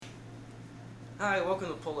Hi, welcome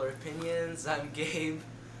to Polar Opinions. I'm Gabe,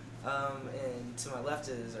 and to my left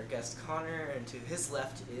is our guest Connor, and to his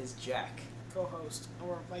left is Jack. Co-host,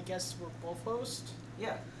 or I guess we're both hosts.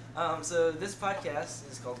 Yeah. So this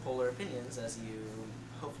podcast is called Polar Opinions, as you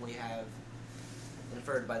hopefully have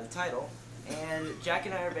inferred by the title. And Jack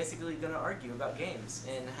and I are basically going to argue about games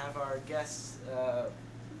and have our guests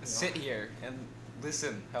sit here and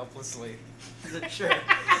listen helplessly. Sure.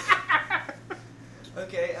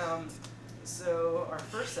 Okay. So our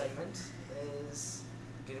first segment is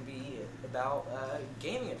going to be about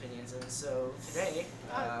gaming opinions, and so today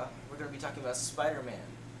we're going to be talking about Spider-Man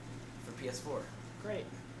for PS4. Great.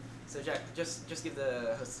 So Jack, just give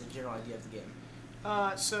the hosts a general idea of the game.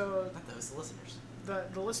 So Not the hosts, the listeners.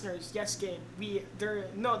 the listeners, yes, Gabe.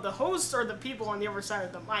 The hosts are the people on the other side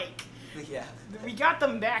of the mic. Yeah. We got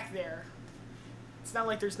them back there. It's not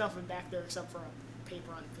like there's nothing back there except for a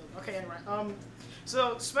paper on the field. Okay, anyway.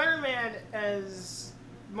 So Spider-Man, as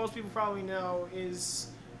most people probably know,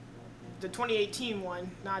 is the 2018 one,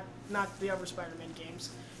 not the other Spider-Man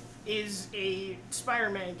games, is a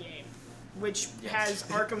Spider-Man game, which has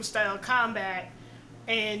Arkham-style combat,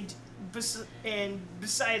 and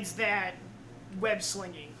besides that, web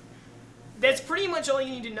slinging. That's pretty much all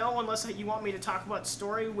you need to know, unless you want me to talk about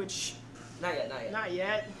story, which Not yet. not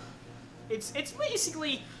yet. It's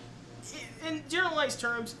basically, in generalized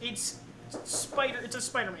terms, it's a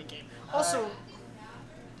Spider-Man game. Also,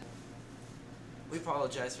 We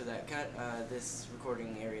apologize for that cut. This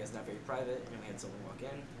recording area is not very private, and we had someone walk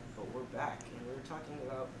in, but we're back, and we're talking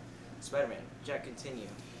about Spider-Man. Jack, continue.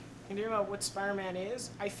 can you hear about what Spider-Man is?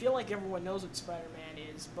 I feel like everyone knows what Spider-Man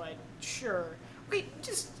is, but sure. Wait,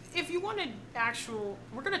 just, if you wanted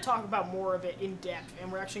we're going to talk about more of it in depth,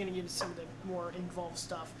 and we're actually going to get into some of the more involved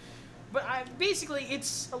stuff. But basically,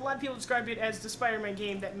 a lot of people described it as the Spider-Man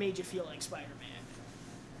game that made you feel like Spider-Man.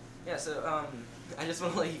 Yeah, so I just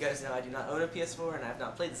want to let you guys know I do not own a PS4 and I have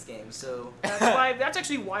not played this game, so That's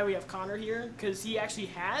actually why we have Connor here, because he actually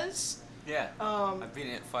has. Yeah. Um, I've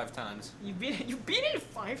beaten it 5 times. you beat it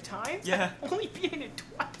 5 times? Yeah. I've only beaten it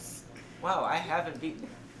twice. wow, I haven't beaten.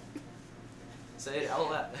 So it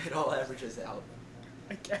all averages out.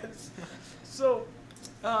 I guess. So,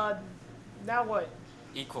 now what?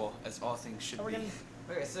 Equal as all things should Are we be. gonna?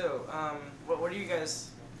 Okay, so what do you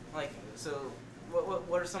guys like? So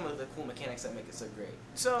what are some of the cool mechanics that make it so great?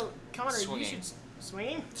 So, Connor, you Swinging. should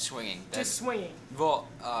swinging. Swinging. Just swinging. Well,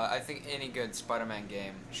 I think any good Spider-Man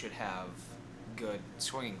game should have good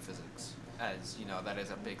swinging physics, as you know that is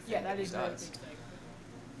a big thing. Yeah, that he is a very does. big thing.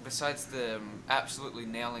 Besides the absolutely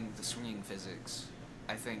nailing the swinging physics,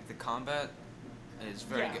 I think the combat is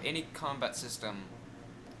very Yeah. good. Any combat system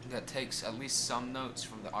that takes at least some notes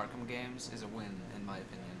from the Arkham games is a win, in my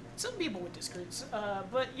opinion. Some people would disagree,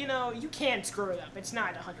 but you can screw it up. It's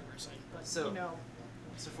not 100%, but So-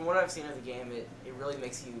 So from what I've seen of the game, it really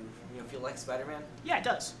makes you feel like Spider-Man. yeah, it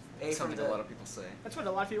does. Something a lot of people say. That's what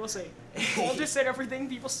a lot of people say. Paul just said everything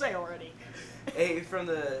people say already. From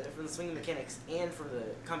the swinging mechanics and from the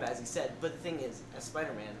combat, as you said. But the thing is, as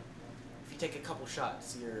Spider-Man, if you take a couple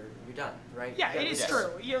shots, you're done, right? Yeah, You it gotta is Yes.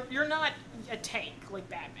 true. You're not a tank like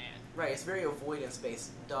Batman. Right, it's very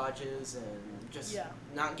avoidance-based dodges and just Yeah.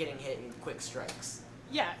 not getting hit in quick strikes.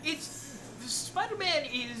 Yeah, Spider-Man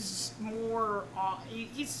is more.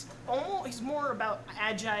 He's more about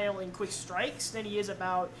agile and quick strikes than he is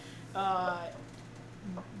about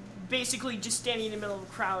basically just standing in the middle of a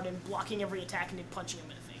crowd and blocking every attack and then punching him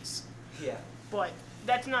in the face. Yeah. But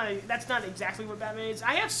that's not exactly what Batman is.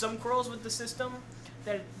 I have some quarrels with the system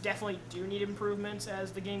that definitely do need improvements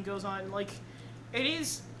as the game goes on. Like, it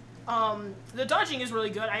is. The dodging is really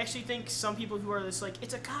good. I actually think some people who are this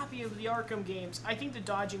it's a copy of the Arkham games. I think the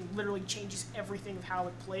dodging literally changes everything of how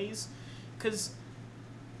it plays, because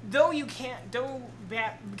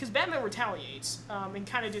because Batman retaliates and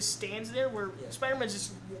kind of just stands there, where Yeah. Spider-Man's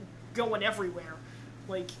just going everywhere.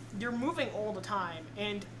 Like, you're moving all the time,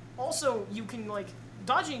 and also you can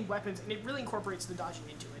dodging weapons, and it really incorporates the dodging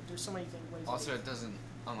into it. There's so many ways. Also, it doesn't,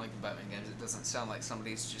 unlike the Batman games, it doesn't sound like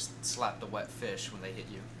somebody's just slapped a wet fish when they hit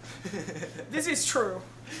you. This is true,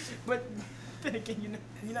 but then again,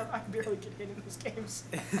 I can barely get hit in those games.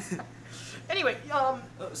 Anyway,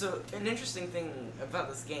 So an interesting thing about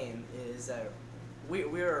this game is that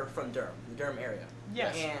we're from Durham, the Durham area.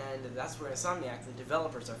 Yes. And that's where Insomniac, the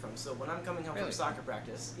developers, are from. So when I'm coming home Really? from soccer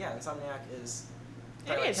practice, yeah, Insomniac is It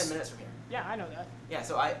probably like is. 10 minutes from here. yeah, I know that. Yeah,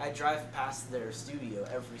 so I drive past their studio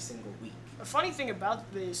every single week. A funny thing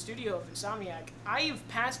about the studio of Insomniac, I've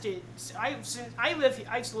passed it. I've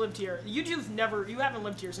lived here. You haven't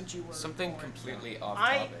lived here since you were Something born. completely off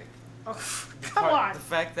I- topic. Oh, come on. The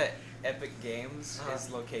fact that Epic Games is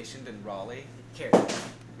locationed in Raleigh. Carry.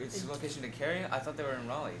 It's locationed in Cary? I thought they were in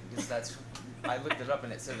Raleigh because that's. I looked it up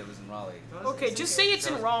and it said it was in Raleigh. Okay, just say it's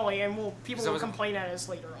in So- Raleigh, and people so will was- complain at us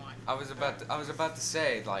later on. I was about to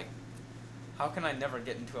say like, how can I never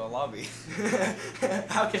get into a lobby?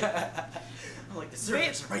 How can I? I'm like the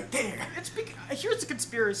servers are right there. Here's the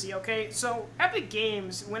conspiracy, okay? So Epic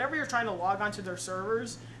Games, whenever you're trying to log onto their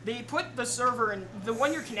servers, they put the server and the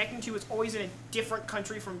one you're connecting to is always in a different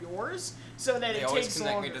country from yours, so that They it always takes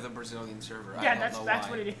connect longer. me to the Brazilian server. I Yeah, don't know that's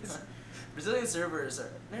why. what it is. Brazilian servers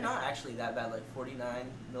they're not actually that bad, like 49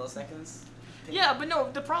 milliseconds. Yeah, but no,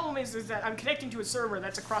 the problem is that I'm connecting to a server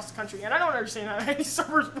that's across the country, and I don't understand how any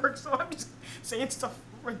servers work, so I'm just saying stuff,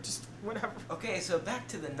 just whatever. Okay, so back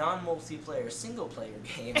to the non-multiplayer single-player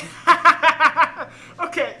game.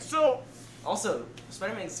 Okay, so Also,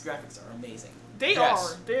 Spider-Man's graphics are amazing.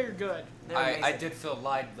 Yes. they're good. They're I amazing. did feel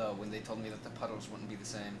lied though when they told me that the puddles wouldn't be the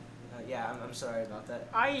same. Yeah, I'm sorry about that.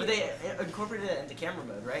 I- But they incorporated it into camera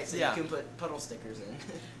mode, right? So Yeah. you can put puddle stickers in.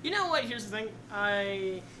 You know what? Here's the thing.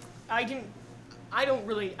 I don't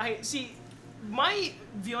really. My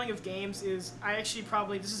viewing of games is I actually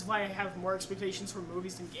probably this is why I have more expectations for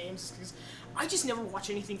movies than games because I just never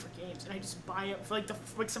watch anything for games and I just buy it for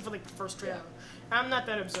except for the first trailer. I'm not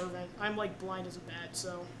that observant. I'm like blind as a bat.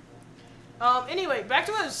 So. Anyway, back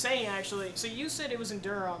to what I was saying actually. So you said it was in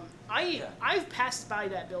Durham. I've passed by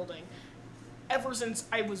that building ever since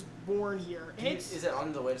I was born here. And Is it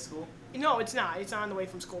on the way to school? No, it's not. It's not on the way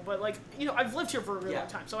from school. But like I've lived here for a really Yeah. long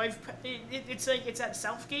time. So it's at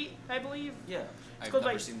Southgate, I believe. Yeah. I've called,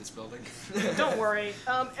 never like- seen this building. Don't worry.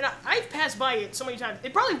 And I've passed by it so many times.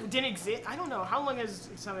 It probably didn't exist. I don't know how long has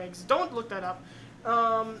something existed. Don't look that up.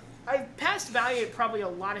 I've passed by it probably a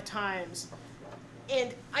lot of times,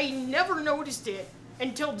 and I never noticed it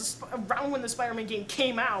until around when the Spider-Man game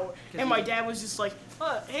came out, and my dad was just like,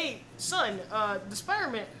 "Hey, son, the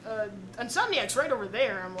Spider-Man, Insomniac's right over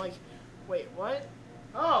there." I'm like, "Wait, what?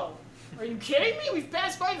 Oh, are you kidding me? We've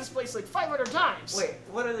passed by this place like 500 times." Wait,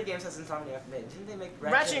 what other games has Insomniac made? Didn't they make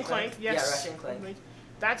Ratchet and Clank, yes. Yeah, Ratchet and Clank.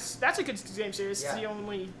 That's a good game series. It's Yeah. the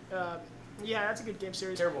only, that's a good game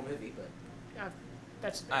series. Terrible movie, but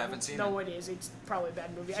That's I haven't seen no, it is. It's probably a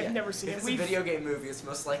bad movie. yeah. I've never seen if it. it's a video game movie, it's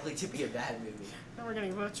most likely to be a bad movie. Now we're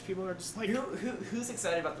getting a bunch of people who are just like, Who's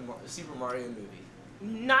excited about the Super Mario movie?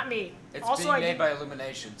 not me. It's also, being I made did- by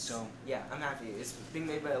Illumination, so Yeah, I'm happy. It's being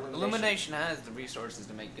made by Illumination. Illumination has the resources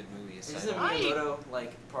to make good movies. Is so- the Miyamoto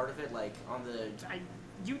part of it, like on the?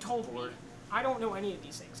 you told me. Board. I don't know any of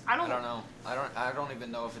these things. I don't know. I don't even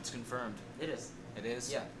know if it's confirmed. It is. It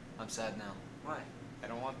is? Yeah. I'm sad now. Why? I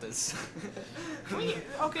don't want this.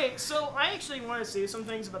 Okay, so I actually want to say some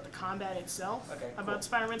things about the combat itself. Okay, About cool.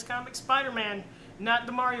 Spider-Man's combat. Spider-Man, not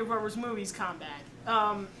the Mario Brothers movies combat.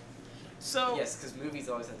 So Yes, because movies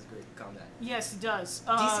always has great combat. yes, it does.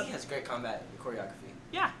 DC has great combat choreography.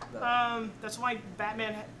 Yeah. But- That's why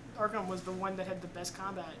Batman Arkham was the one that had the best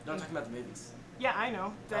combat. No, I'm talking about the movies. Yeah, I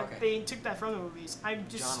know. That Okay. they took that from the movies. I'm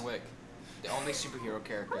just John Wick. The only superhero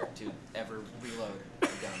character to ever reload a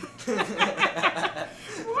gun.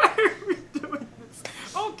 Why are we doing this?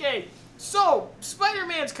 Okay, so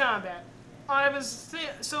Spider-Man's combat. I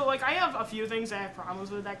have a few things I have problems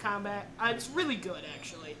with that combat. It's really good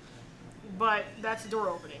actually, but that's the door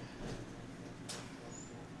opening.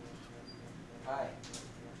 Hi.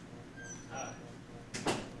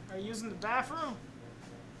 Are you using the bathroom?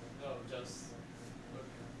 No, just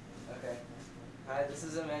Okay. Hi, this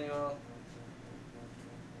is Emmanuel.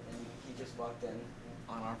 And he just walked in.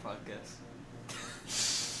 On our podcast.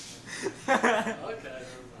 okay, never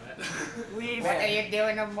mind. Leave. What are you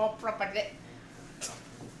doing no more property?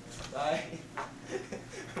 Bye.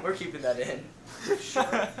 We're keeping that in.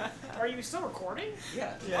 Are you still recording?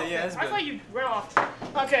 Yeah. Yeah, yeah, it's I good. thought you went off.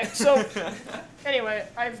 Okay, so anyway,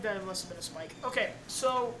 that must have been a spike. Okay,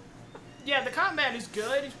 so yeah, the combat is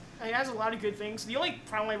good. It has a lot of good things. The only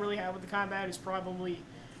problem I really have with the combat is probably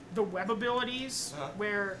the web abilities, Uh-huh.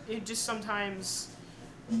 where it just sometimes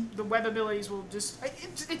the web abilities will just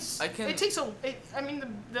it takes a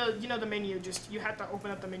the menu just you have to open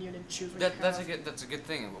up the menu and then choose what That's you have. a good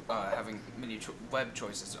thing having many web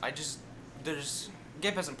choices.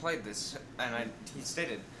 Gabe hasn't played this, and he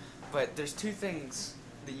stated, but there's two things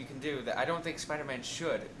that you can do that I don't think Spider-Man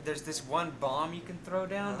should. There's this one bomb you can throw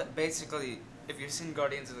down that basically, if you've seen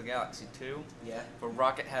Guardians of the Galaxy 2, Yeah. where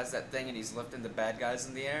Rocket has that thing and he's lifting the bad guys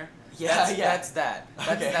in the air. Yeah, that's, yeah. That's that.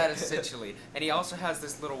 That's Okay. that essentially. And he also has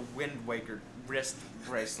this little Wind Waker wrist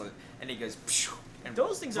bracelet, and he goes pshh, and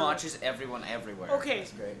Those things are- launches everyone everywhere. Okay.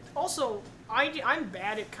 That's great. Also, I'm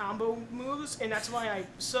bad at combo moves, and that's why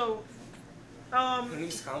Who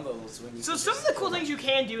needs combos when you So can some of just the cool go- things you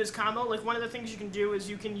can do is combo. Like one of the things you can do is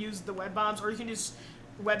you can use the web bombs, or you can just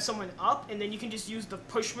web someone up, and then you can just use the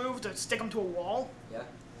push move to stick them to a wall. Yeah.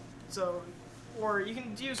 So, or you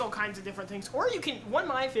can use all kinds of different things. Or you can. One of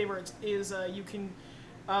my favorites is you can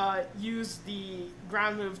use the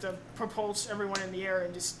ground move to propulse everyone in the air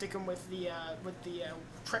and just stick them with the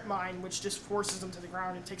trip mine, which just forces them to the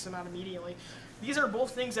ground and takes them out immediately. These are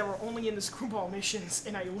both things that were only in the screwball missions,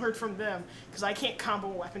 and I learned from them because I can't combo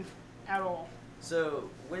a weapon at all. So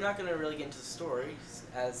we're not gonna really get into the story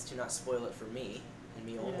as to not spoil it for me and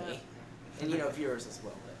me only, Yeah. and viewers as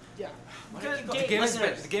well. But Yeah. why Good don't you go- game. The game has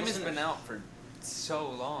listeners, the game has listeners. been out for so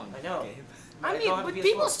long. I know. Gabe. I I mean, don't have but a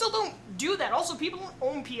people PS4. still don't do that. Also, people don't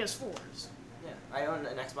own PS4s. Yeah, I own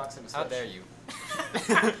an Xbox and a Switch. How dare you?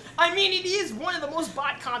 I mean, it is one of the most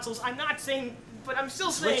bought consoles. I'm not saying, but I'm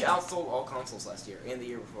still Switch saying. outsold all consoles last year and the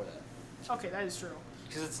year before that. Okay, that is true.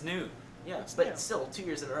 Because it's new. Yeah, but Yeah. still, 2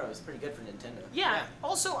 years in a row is pretty good for Nintendo. Yeah. Yeah.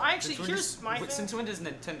 Also, I actually Since when here's does- my wh- thing. Since when does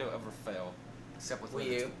Nintendo ever fail? Except with Wii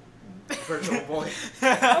Wii U, Virtual Boy,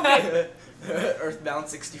 Okay. Earthbound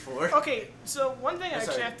 64. Okay, so one thing I Oh,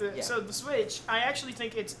 actually sorry, have to. yeah. So the Switch, I actually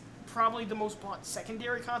think it's probably the most bought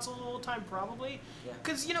secondary console of all time, probably. Yeah.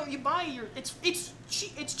 Because you buy your it's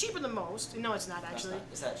cheaper than most. No, it's not That's actually. not-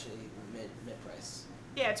 It's actually mid price.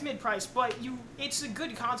 Yeah, it's mid price, but it's a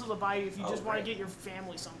good console to buy if you Oh, just want right. to get your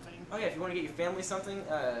family something. Oh yeah, if you want to get your family something,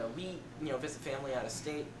 we visit family out of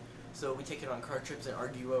state, so we take it on car trips and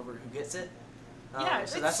argue over who gets it. Yeah,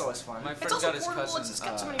 so it's- that's always fun. My It's friend also got his portable. cousin. It's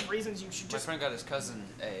got so many reasons you should My just. friend got his cousin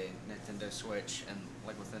a Nintendo Switch, and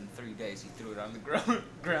like within 3 days, he threw it on the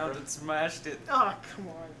ground and smashed it. Oh, come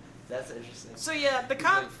on. That's interesting. So yeah, the He's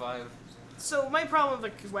con. like 5. So my problem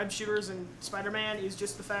with like web shooters and Spider-Man is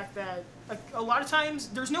just the fact that a lot of times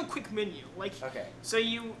there's no quick menu. Like, Okay. so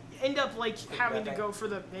you end up like having to Batman. go for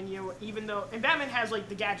the menu, even though and Batman has like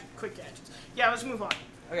the quick gadgets. Yeah, let's move on.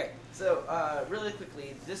 Okay. So really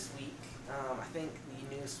quickly, this week, I think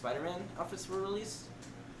the new Spider-Man outfits were released.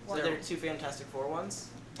 So Wow. there are 2 Fantastic Four ones.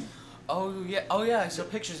 Oh yeah, I saw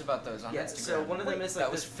pictures about those on Yeah. Instagram. So one of them is like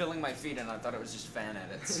that was this- filling my feed, and I thought it was just fan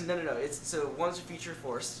edits. no. It's so one's a Future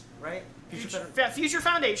Force, right? Future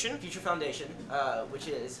Foundation. Future Foundation, which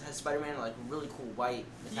has Spider-Man in like a really cool white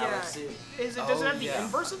metallic Yeah. suit. Does it Oh, have the yeah.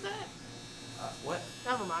 inverse of that? What?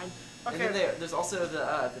 Never mind. And then Okay. there's also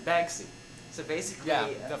the bag suit. So basically, Yeah,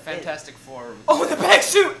 the Fantastic Four. Oh, the bag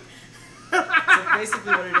suit. So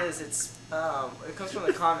basically, what it is, it comes from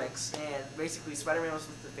the comics, and basically, Spider-Man was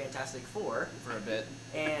with the Fantastic Four, For a bit.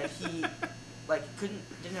 and he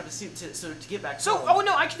didn't have a suit to get back So, home. oh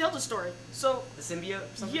no, I can tell the story. So, The symbiote.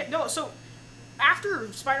 Or something? yeah, no, so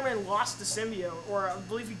after Spider-Man lost the symbiote, or I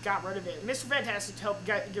believe he got rid of it, Mr. Fantastic helped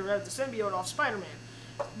get rid of the symbiote off Spider-Man.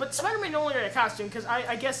 But Spider-Man no longer had a costume because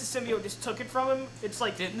I guess the symbiote just took it from him. It's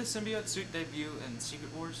like, Didn't the symbiote suit debut in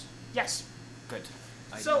Secret Wars? yes. Good.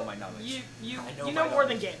 I So know my knowledge. you I know you my know more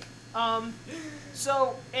than knowledge. game.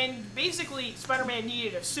 So and basically Spider-Man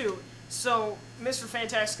needed a suit. So Mr.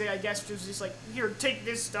 Fantastic, I guess, was just like, here, take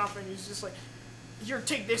this stuff, and he's just like, here,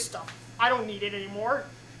 take this stuff. I don't need it anymore.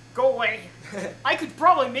 Go away. I could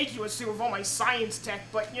probably make you a suit with all my science tech,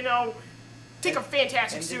 but take a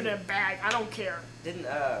fantastic and suit in didn't- a bag. I don't care. Didn't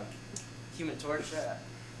Human Torch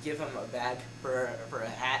give him a bag for a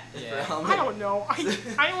hat and for a Yeah. helmet? I don't know.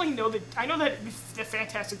 I only know that the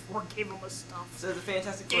Fantastic Four gave him a stuff. So the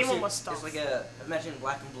Fantastic Gave Four him a suit stuff. is like imagine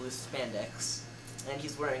black and blue spandex, and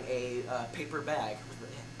he's wearing a paper bag with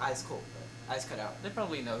the eyes cut out. They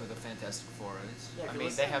probably know who the Fantastic Four is. Yeah, if I you mean,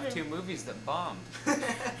 listen- they have 2 movies that bombed.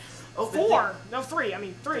 Oh, but Four, no, three. I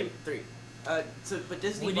mean three. Three. But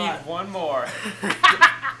Disney We bought need one more.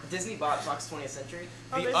 Disney bought Fox 20th Century,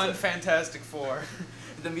 Oh, The they said- Unfantastic Four.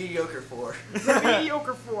 the mediocre four, The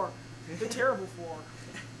mediocre four. The terrible four.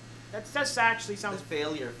 That's actually the sounds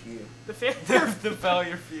failure few. the failure. The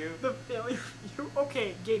failure few. The failure.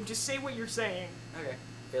 Okay, Gabe, just say what you're saying. Okay,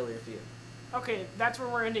 failure few. Okay, that's where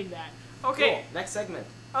we're ending that. Okay. Cool. Next segment.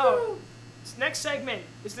 Oh, next segment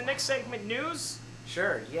is the next segment news.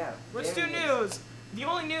 Sure. Yeah. Let's do Gaming news. The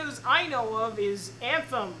only news I know of is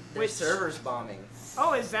Anthem, Their which servers bombing.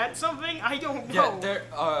 oh, is that something? I don't know. Yeah, there.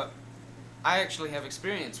 I actually have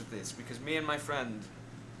experience with this because me and my friend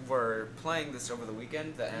were playing this over the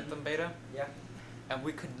weekend, the Anthem beta, Yeah. and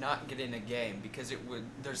we could not get in a game because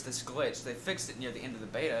there's this glitch. They fixed it near the end of the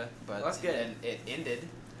beta, but Well, that's good. then it ended.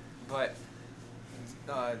 But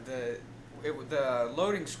the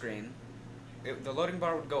loading screen, the loading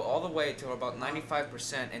bar would go all the way to about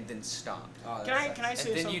 95% and then stop. Oh, Can I And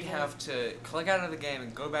say then something? you'd have to click out of the game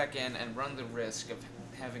and go back in and run the risk of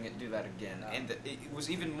having it do that again. Oh. And it was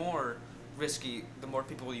even more risky the more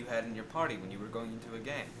people you had in your party when you were going into a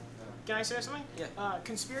game. Can I say something? Yeah.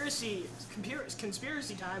 Conspiracy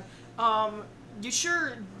time. You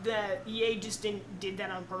sure that EA just did that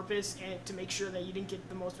on purpose and to make sure that you didn't get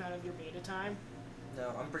the most out of your beta time? No,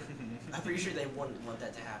 I'm pretty sure they wouldn't want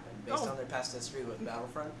that to happen based on their past history with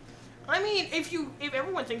Battlefront. I mean, if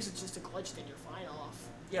everyone thinks it's just a glitch, then you're fine off.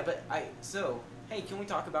 Yeah, but hey, can we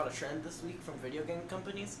talk about a trend this week from video game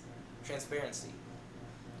companies? Transparency.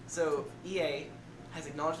 So EA has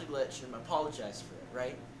acknowledged the glitch and apologized for it,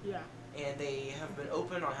 right? Yeah. And they have been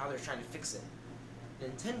open on how they're trying to fix it.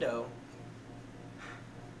 Nintendo,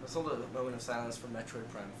 let's hold a moment of silence for Metroid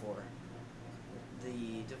Prime 4.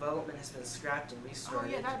 The development has been scrapped and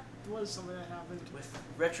restarted. Oh yeah, that was something that happened. With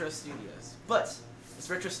Retro Studios. But it's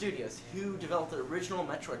Retro Studios who developed the original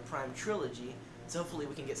Metroid Prime trilogy, so hopefully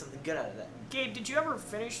we can get something good out of that. Gabe, did you ever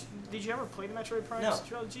play the Metroid Prime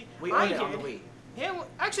trilogy? We owned it on the Wii. Yeah, well,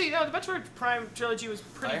 actually, no, the Metroid Prime trilogy was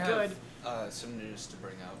pretty good. Some news to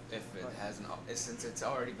bring up, if it hasn't, since it's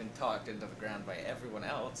already been talked into the ground by everyone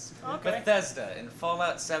else. Okay. Bethesda in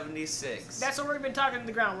Fallout 76. That's already been talked to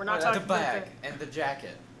the ground. We're not talking the about bag that. and the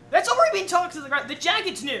jacket. That's already been talked to the ground. The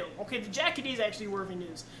jacket's new. Okay, the jacket is actually worthy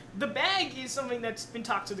news. The bag is something that's been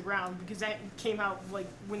talked to the ground because that came out like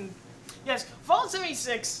when. Yes, Fallout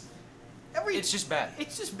 76. It's just bad.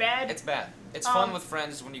 It's just bad. It's bad. It's fun with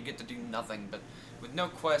friends when you get to do nothing, but with no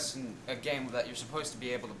quests in a game that you're supposed to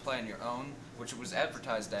be able to play on your own, which it was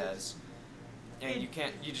advertised as, and you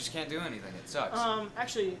just can't do anything. It sucks.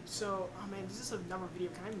 Actually, so, oh man, is this another video?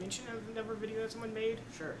 Can I mention another video that someone made?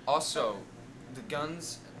 Sure. Also, the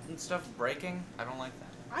guns and stuff breaking, I don't like that.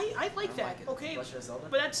 I like that. like it. Okay, Legend of Zelda?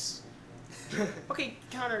 but that's. Okay,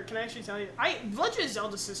 Connor, can I actually tell you? Legend of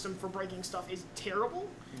Zelda system for breaking stuff is terrible.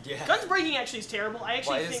 Yeah. Guns breaking actually is terrible. I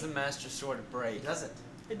actually Why think does the Master Sword break? It doesn't.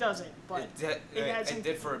 it doesn't, but It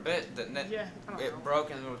did for a bit. Then yeah, I don't know. it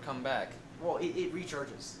broke and it would come back. Well, it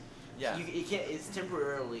recharges. Yeah. It can't. It's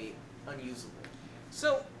temporarily unusable.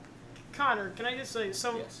 So, Connor, can I just say,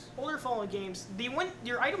 so Yes. older Fallout games,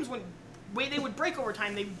 your items they would break over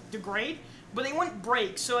time, they degrade, but they wouldn't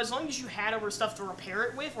break. So as long as you had other stuff to repair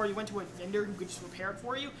it with, or you went to a vendor who could just repair it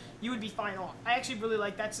for you, you would be fine off. I actually really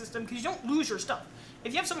like that system because you don't lose your stuff.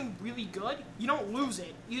 If you have something really good, you don't lose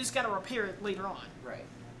it. You just gotta repair it later on. Right.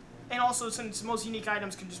 And also, since most unique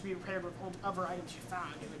items can just be repaired with other items you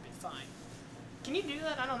found, it would be fine. Can you do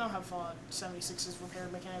that? I don't know how Fallout 76's repair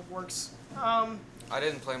mechanic works. I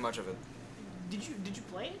didn't play much of it. Did you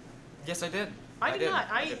play it? Yes, I did. I did not.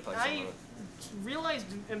 I did play some of it. Realized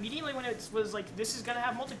immediately when it was like, this is gonna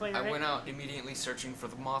have multiplayer. I went out immediately searching for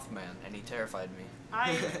the Mothman, and he terrified me.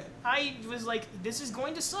 I was like, this is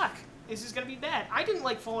going to suck. This is gonna be bad. I didn't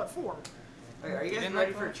like Fallout 4. Okay, are you guys didn't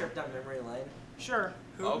ready like for a Fallout trip down memory lane? Sure.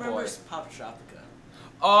 Who Oh, remembers Pop Tropica?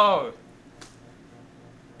 Oh,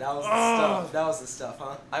 That was the stuff. That was the stuff,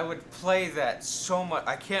 huh? I would play that so much.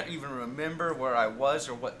 I can't even remember where I was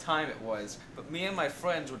or what time it was, but me and my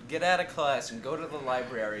friends would get out of class and go to the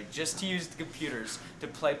library just to use the computers to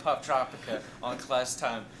play Pop Tropica on class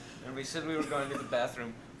time. And we said we were going to the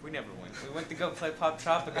bathroom. We never went. We went to go play Pop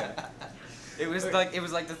Tropica. It was like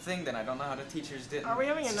the thing that I don't know how the teachers didn't. Are we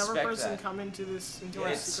having another suspect person that. come into our It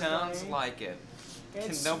secret sounds lane? like it.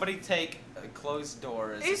 It's- Can nobody take a closed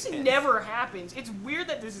door as This a hint? never happens. It's weird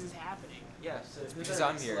that this is happening. Yeah, so who's Because our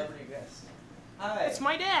I'm next here. celebrity guest? Hi. It's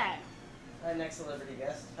my dad. Our next celebrity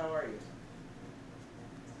guest. How are you?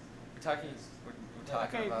 We're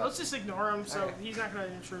talking Okay, about. let's just ignore him. So Okay. he's not gonna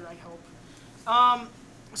intrude, I hope.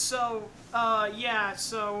 Yeah.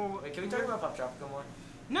 So. Wait, can we talk about Pop Tropica more?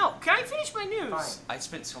 No. Can I finish my news? Fine. I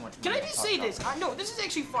spent so much. Can I money just on say Pop this? Tropica. No, this is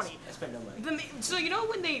actually funny. I spent no money. So you know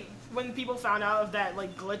when people found out of that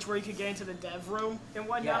like glitch where you could get into the dev room and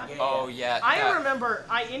whatnot? Yeah. Oh yeah. I that- remember.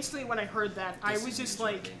 I instantly when I heard that, I This was is just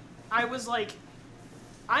usually like, me. I was like,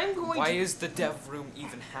 I'm going Why to is the dev room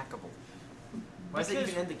even hackable? Why is it because-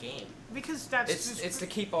 even in the game? because that's It's just, it's to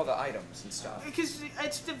keep all the items and stuff. because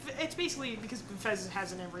it's basically because Bethesda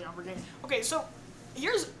has in every other game. Okay, so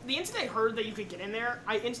here's the instant I heard that you could get in there,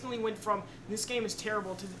 I instantly went from this game is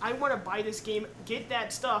terrible to I want to buy this game, get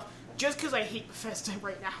that stuff, just because I hate Bethesda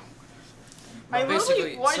right now. I Well, literally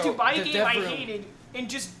basically, wanted to so buy a the game dev I room- hated and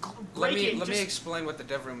just Let break me it. let me just- explain what the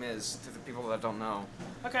dev room is to the people that don't know.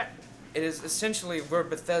 Okay. It is essentially where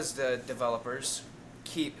Bethesda developers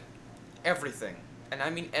keep everything, and I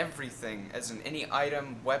mean everything, as in any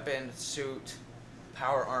item, weapon, suit,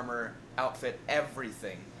 power armor, outfit,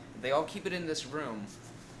 everything. They all keep it in this room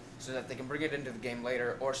so that they can bring it into the game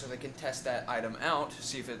later, or so they can test that item out,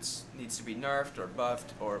 see if it needs to be nerfed or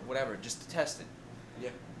buffed or whatever, just to test it. Yeah.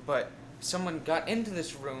 But someone got into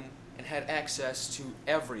this room and had access to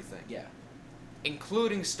everything. Yeah.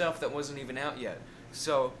 including stuff that wasn't even out yet.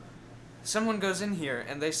 So someone goes in here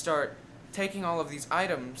and they start taking all of these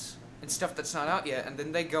items and stuff that's not out yet, and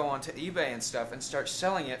then they go onto eBay and stuff and start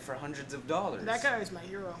selling it for hundreds of dollars. That guy is my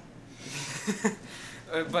hero.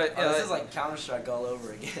 But this is like Counter-Strike all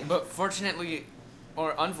over again. but fortunately,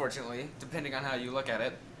 or unfortunately, depending on how you look at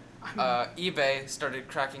it, eBay started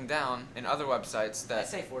cracking down in other websites I that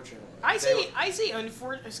say fortunately. I say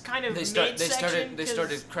unfortunately. It's kind of they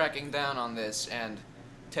started cracking down on this and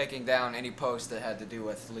taking down any post that had to do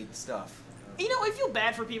with leaked stuff. You know, I feel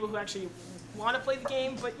bad for people who actually want to play the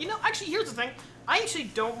game, but you know, actually, here's the thing. I actually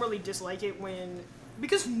don't really dislike it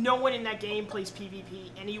because no one in that game plays PvP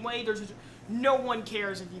anyway. No one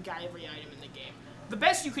cares if you got every item in the game. The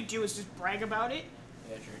best you could do is just brag about it.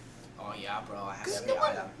 Yeah, true. Oh yeah, bro, I have Because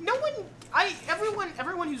every item.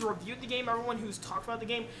 everyone who's reviewed the game, everyone who's talked about the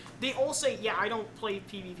game, they all say, yeah, I don't play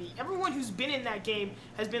PvP. Everyone who's been in that game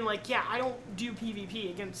has been like, yeah, I don't do PvP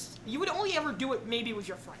against. You would only ever do it maybe with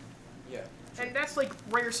your friend. Yeah. And that's like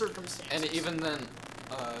rare circumstances. And even then,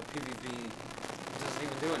 PvP doesn't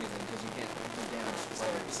even do anything because you can't do damage to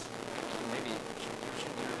players. Maybe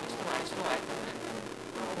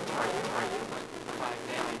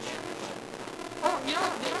Oh, you know,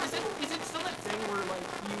 is it still that thing where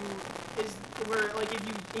if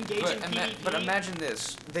you engage in PvP? But imagine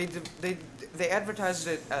this: they advertised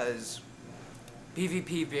it as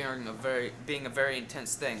PvP being a very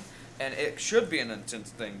intense thing, and it should be an intense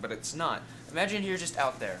thing, but it's not. Imagine you're just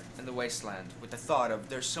out there in the wasteland with the thought of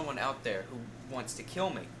there's someone out there who wants to kill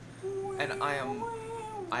me, and I am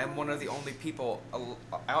one of the only people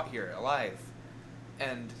out here alive,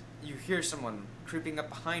 and you hear someone creeping up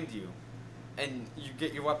behind you, and you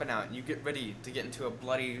get your weapon out and you get ready to get into a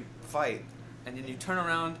bloody fight, and then you turn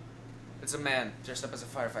around, it's a man dressed up as a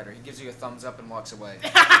firefighter. He gives you a thumbs up and walks away.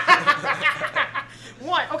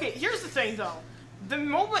 What? Okay, here's the thing though.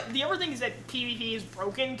 The other thing is that PvP is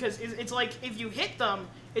broken because it's like if you hit them,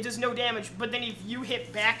 it does no damage, but then if you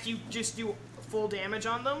hit back, you just do full damage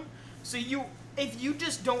on them. So if you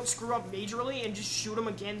just don't screw up majorly and just shoot them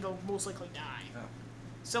again, they'll most likely die. Oh.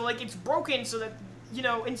 So like it's broken so that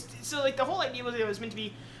so like the whole idea was it was meant to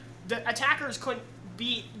be the attackers couldn't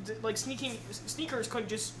beat like sneakers couldn't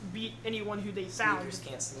just beat anyone who they found. Sneakers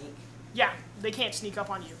can't sneak. Yeah, they can't sneak up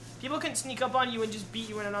on you. People can sneak up on you and just beat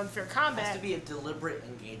you in an unfair combat. It has to be a deliberate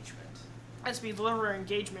engagement. Has to be deliberate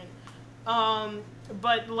engagement. But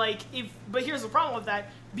here's the problem with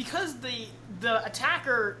that: because the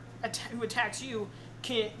attacker who attacks you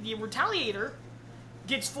the retaliator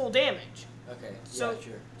gets full damage. Okay. So, yeah,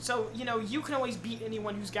 sure. So you can always beat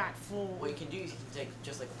anyone who's got full. What you can do is you can take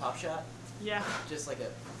just like a pop shot, Yeah. just like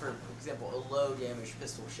for example, a low damage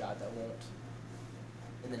pistol shot that won't,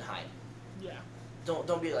 and then hide. Yeah.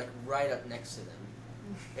 Don't be like right up next to them,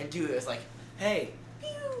 and do it. It's like, hey, pew.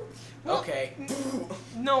 Well, Okay.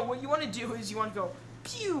 No, what you want to do is you want to go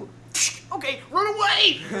pew. Okay, run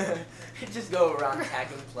away. Just go around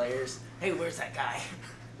attacking players. Hey, where's that guy?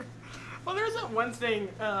 Well, there's that one thing.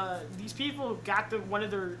 These people got one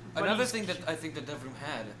of their. Another buddies thing that I think the dev room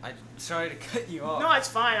had. I'm sorry to cut you off. No, it's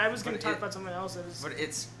fine. I was going But to talk it- about something else. That was. But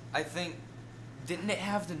I think, didn't it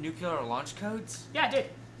have the nuclear launch codes? Yeah, I did.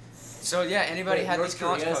 So yeah, anybody Wait, had North these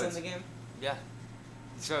launch Korea's codes. in the game? Yeah.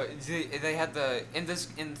 So they had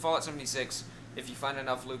in Fallout 76. If you find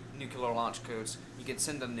enough nuclear launch codes, you can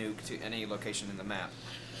send a nuke to any location in the map.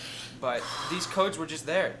 But these codes were just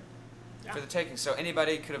there Yeah. for the taking. So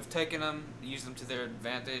anybody could have taken them, used them to their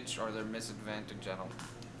advantage or their misadvantage.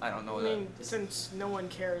 I don't know I that. mean, since no one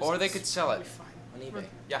cares. Or they it's could sell it. probably fine. On eBay. Right.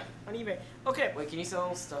 Yeah, On eBay. Okay, Wait, can you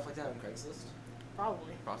sell stuff like that on Craigslist?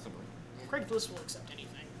 probably. possibly. Craigslist will accept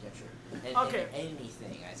anything. Yeah, sure. Okay.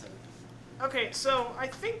 Anything, I said. Okay, so I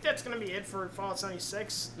think that's gonna be it for Fallout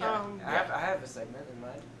 76. Yeah, I have a segment in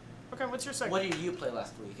mind. Okay, what's your segment? What did you play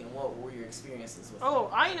last week, and what were your experiences with Oh,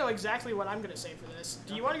 I know exactly what I'm gonna say for this.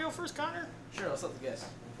 Do you want to go first, Connor? it? Sure, let's let the guess.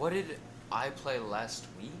 What did I play last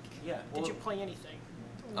week? Yeah. Did well, you play anything?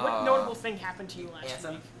 What notable thing happened to you last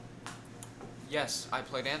Anthem? week? Yes, I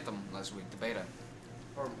played Anthem last week, the beta.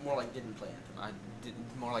 Or more like didn't play Anthem? I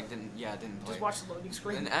didn't play. Just watch the loading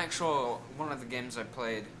screen. One of the games I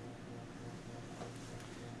played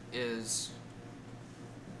is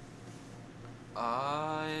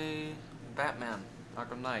Batman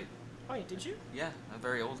Arkham Knight. Oh, yeah, did you? Yeah, a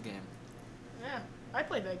very old game. Yeah, I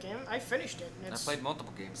played that game. I finished it. And I it's, played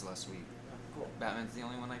multiple games last week. Oh, cool. Batman's the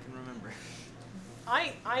only one I can remember.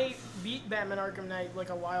 I beat Batman Arkham Knight like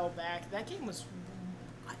a while back. That game was,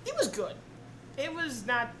 it was good. It was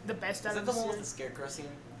not the best out Is of that the the one with the series. scarecrow scene?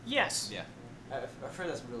 Yes. Yeah. I've heard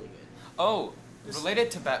that's really good. Oh, This-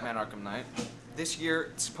 related to Batman Arkham Knight, this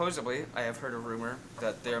year, supposedly, I have heard a rumor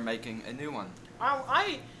that they're making a new one.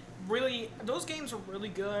 I really, those games are really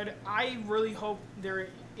good. I really hope there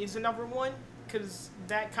is another one, because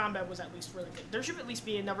that combat was at least really good. There should at least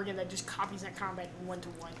be another game that just copies that combat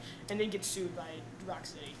one-to-one and then gets sued by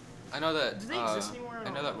Rocksteady. I know that. Do they exist anymore? I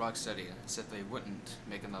know that Rocksteady said they wouldn't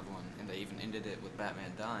make another one, and they even ended it with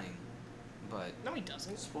Batman dying. But No, he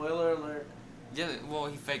doesn't. Spoiler alert. yeah, well,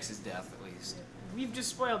 he fakes his death at least. We've just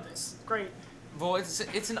spoiled this. Great. Well,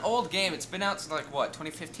 it's an old game. It's been out since like what,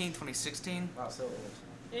 2015, 2016. Wow, so old.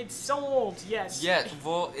 It's so old, yes. Yeah,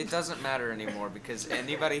 well, it doesn't matter anymore because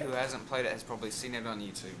anybody who hasn't played it has probably seen it on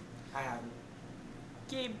YouTube. I haven't.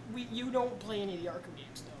 Gabe, you don't play any of the Arkham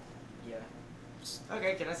games, though. Yeah.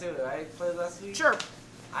 Okay, can I say what I played last week? Sure.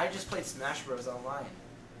 I just played Smash Bros. Online.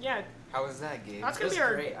 Yeah, How was that, Gabe? that's It gonna was be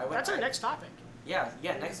our. great. That's our next topic. Yeah,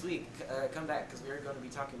 next week, come back, because we were going to be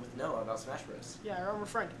talking with Noah about Smash Bros. Yeah, our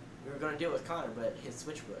friend. We were going to deal with Connor, but his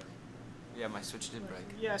Switch broke. Yeah, my Switch did break.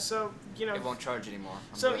 Yeah, so It won't charge anymore.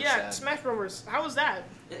 I'm So really yeah, sad. Smash Bros. How was that?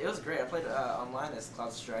 It was great. I played online as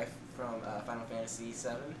Cloud Strife from Final Fantasy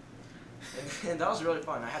VII, and that was really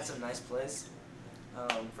fun. I had some nice plays.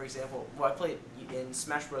 For example, I played in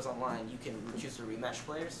Smash Bros. Online. You can choose to rematch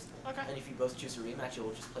players, Okay. and if you both choose to rematch,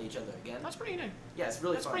 you'll just play each other again. That's pretty new. Yeah, it's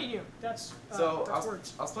really That's fun. pretty new. That's So that's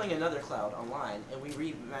words. I was playing another Cloud online, and we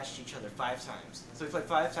rematched each other 5 times. So we played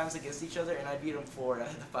 5 times against each other, and I beat him 4 out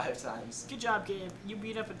of the 5 times. Good job, Gabe. You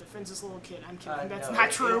beat up a defenseless little kid. I'm kidding. That's No,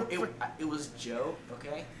 not true. It was Joe,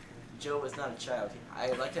 okay? Joe was not a child. I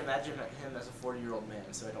like to imagine him as a 40-year-old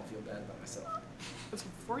man, so I don't feel bad about myself. That's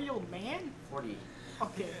a 4-year-old man. 40.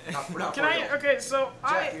 Okay. Not Can I? 40-year-old. Okay, so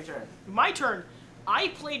Jack, your turn. my turn. I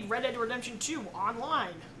played Red Dead Redemption 2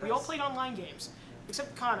 online. We all Nice. played online games,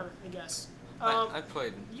 except Connor, I guess. I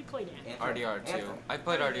played You played Ant. Anthem. RDR2. Anthem. I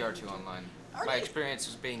played RDR2 online. My RDR experience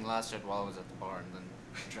was being lasted while I was at the bar and then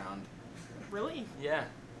drowned. Really? Yeah.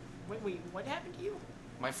 Wait, what happened to you?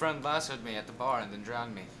 My friend lassoed me at the bar and then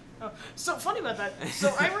drowned me. Oh, so funny about that.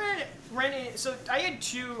 So I ran in. So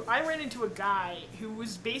I ran into a guy who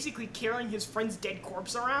was basically carrying his friend's dead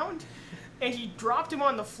corpse around, and he dropped him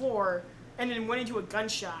on the floor, and then went into a gun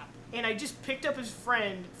shop. And I just picked up his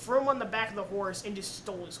friend, threw him on the back of the horse, and just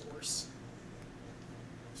stole his horse.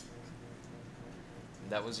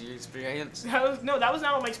 That was your experience? That was not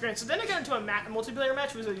all my experience. So then I got into a multiplayer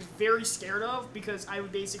match, which I was very scared of because I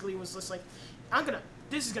basically was just like,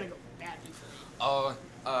 this is gonna go badly for me. Oh,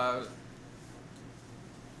 a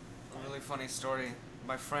really funny story.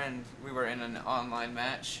 My friend, we were in an online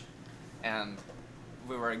match, and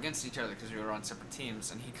we were against each other because we were on separate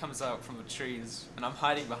teams, and he comes out from the trees, and I'm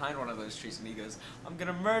hiding behind one of those trees, and he goes, "I'm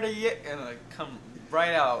gonna murder you," and I come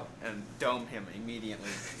right out and dome him immediately.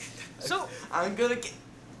 So I'm gonna get.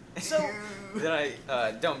 So- Then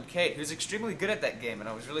I domed Kate, who's extremely good at that game, and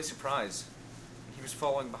I was really surprised. He was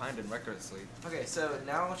following behind him recklessly. Okay, so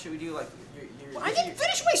now should we do like your? I didn't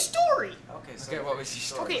finish my story. Okay, so Okay, what was your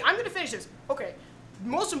story? Okay, I'm gonna finish this. Okay,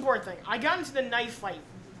 most important thing. I got into the knife fight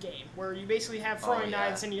game where you basically have throwing yeah.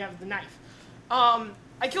 knives and you have the knife.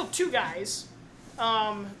 I killed 2 guys.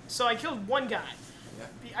 So I killed one guy.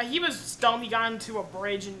 Yeah. He was dumb. He got into a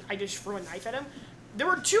bridge and I just threw a knife at him. There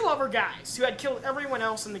were 2 other guys who had killed everyone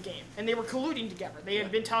else in the game, and they were colluding together. They had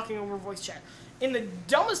been talking over voice chat. And the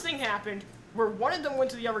dumbest thing happened where one of them went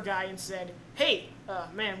to the other guy and said, "Hey,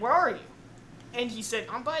 man, where are you?" And he said,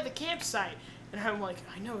 "I'm by the campsite." And I'm like,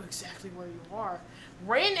 "I know exactly where you are."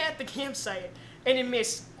 Ran at the campsite and it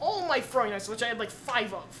missed all my throwing knives, which I had like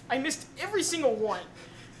 5 of. I missed every single one.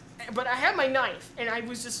 But I had my knife, and I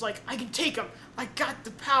was just like, I can take him. I got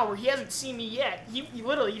the power. He hasn't seen me yet. He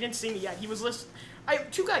literally, he didn't see me yet. He was listening.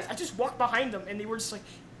 2 guys, I just walked behind them, and they were just like,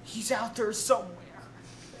 he's out there somewhere.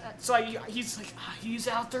 So he's like, he's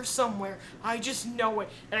out there somewhere. I just know it.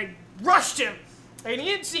 And I rushed him, and he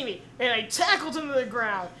didn't see me. And I tackled him to the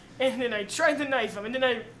ground, and then I tried to knife him. And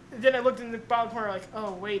then I looked in the bottom corner like,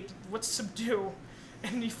 oh, wait, what's subdue?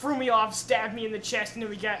 And he threw me off, stabbed me in the chest, and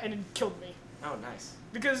then killed me. Oh, nice.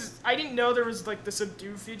 Because I didn't know there was like the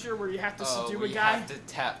subdue feature where you have to subdue a you guy. have to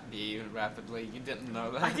tap B rapidly. You didn't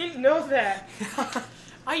know that? I didn't know that.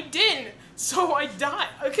 I didn't. So I died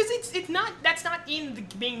because that's not in the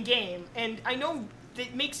main game, and I know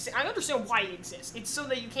I understand why it exists. It's so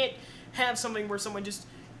that you can't have something where someone just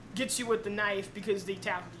gets you with the knife because they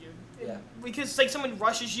tackled you. Yeah. Because like someone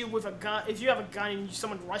rushes you with a gun. If you have a gun and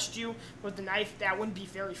someone rushed you with the knife, that wouldn't be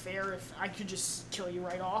very fair. If I could just kill you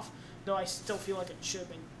right off. Though I still feel like it should have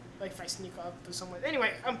been, like if I sneak up to someone.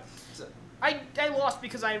 Anyway, So, I lost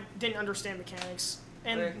because I didn't understand mechanics,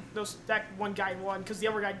 and Okay. that one guy won because the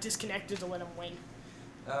other guy disconnected to let him win.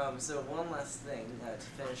 So one last thing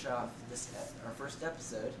to finish off this our first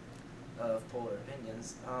episode of Polar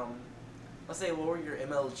Opinions. Let's say, what were your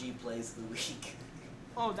MLG plays of the week?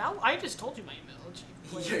 Oh, I just told you my MLG.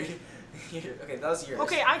 Okay, that was yours.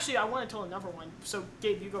 Okay, actually, I want to tell another one. So,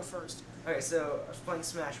 Gabe, you go first. Okay, so I was playing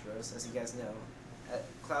Smash Bros, as you guys know, at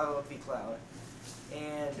Cloud v Cloud,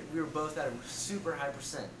 and we were both at a super high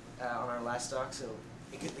percent on our last stock, so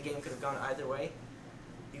the game could have gone either way.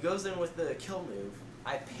 He goes in with the kill move.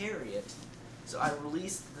 I parry it, so I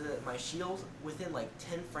released my shield within like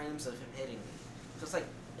 10 frames of him hitting me. So it's like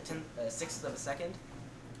a sixth of a second,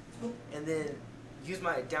 and then use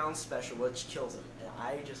my down special, which kills him, and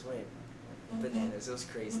I just went bananas. It was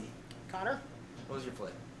crazy. Connor? What was your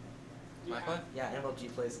play? My play? Yeah,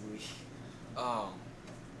 MLG plays of the week. Oh.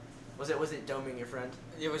 Was it doming your friend?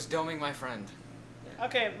 It was doming my friend.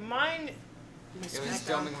 Okay, mine. It was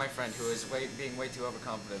doming my friend who was being way too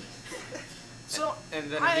overconfident. So And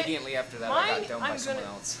then immediately after that, I got domed by someone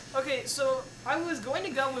else. Okay, so I was going to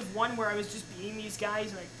go with one where I was just beating these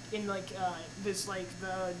guys in this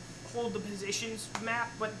the hold the positions map,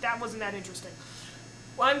 but that wasn't that interesting.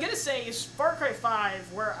 What I'm gonna say is Far Cry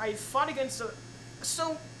 5, where I fought against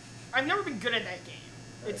so I've never been good at that game.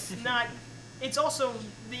 It's not. It's also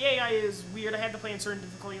the AI is weird. I had to play in certain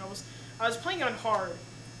difficulty levels. I was playing on hard,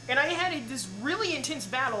 and I had this really intense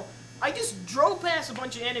battle. I just drove past a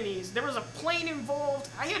bunch of enemies. There was a plane involved.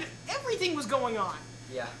 Everything was going on.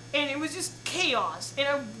 Yeah. And it was just chaos. And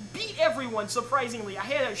I beat everyone, surprisingly. I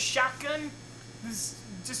had a shotgun,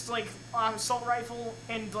 assault rifle,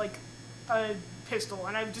 and a pistol.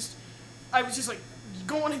 And I was just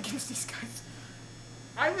going against these guys.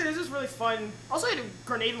 This was really fun. Also, I had a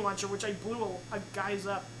grenade launcher, which I blew a guys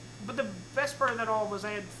up. But the best part of that all was I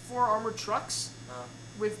had 4 armored trucks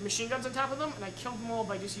with machine guns on top of them, and I killed them all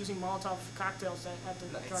by just using Molotov cocktails at the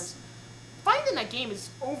guns. Finding that game is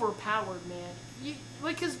overpowered, man.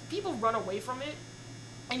 Because people run away from it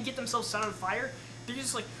and get themselves set on fire. They're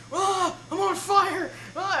just like, ah, I'm on fire.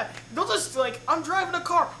 Ah. They'll just I'm driving a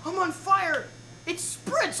car, I'm on fire. It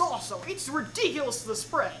spreads also. It's ridiculous, the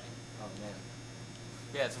spread. Oh man.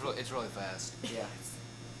 Yeah, it's really fast. Yeah.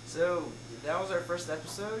 So that was our first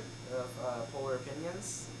episode of Polar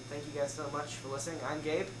Opinions. Thank you guys so much for listening. I'm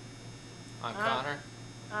Gabe. I'm Connor.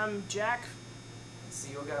 I'm Jack.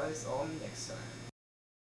 See you guys all next time.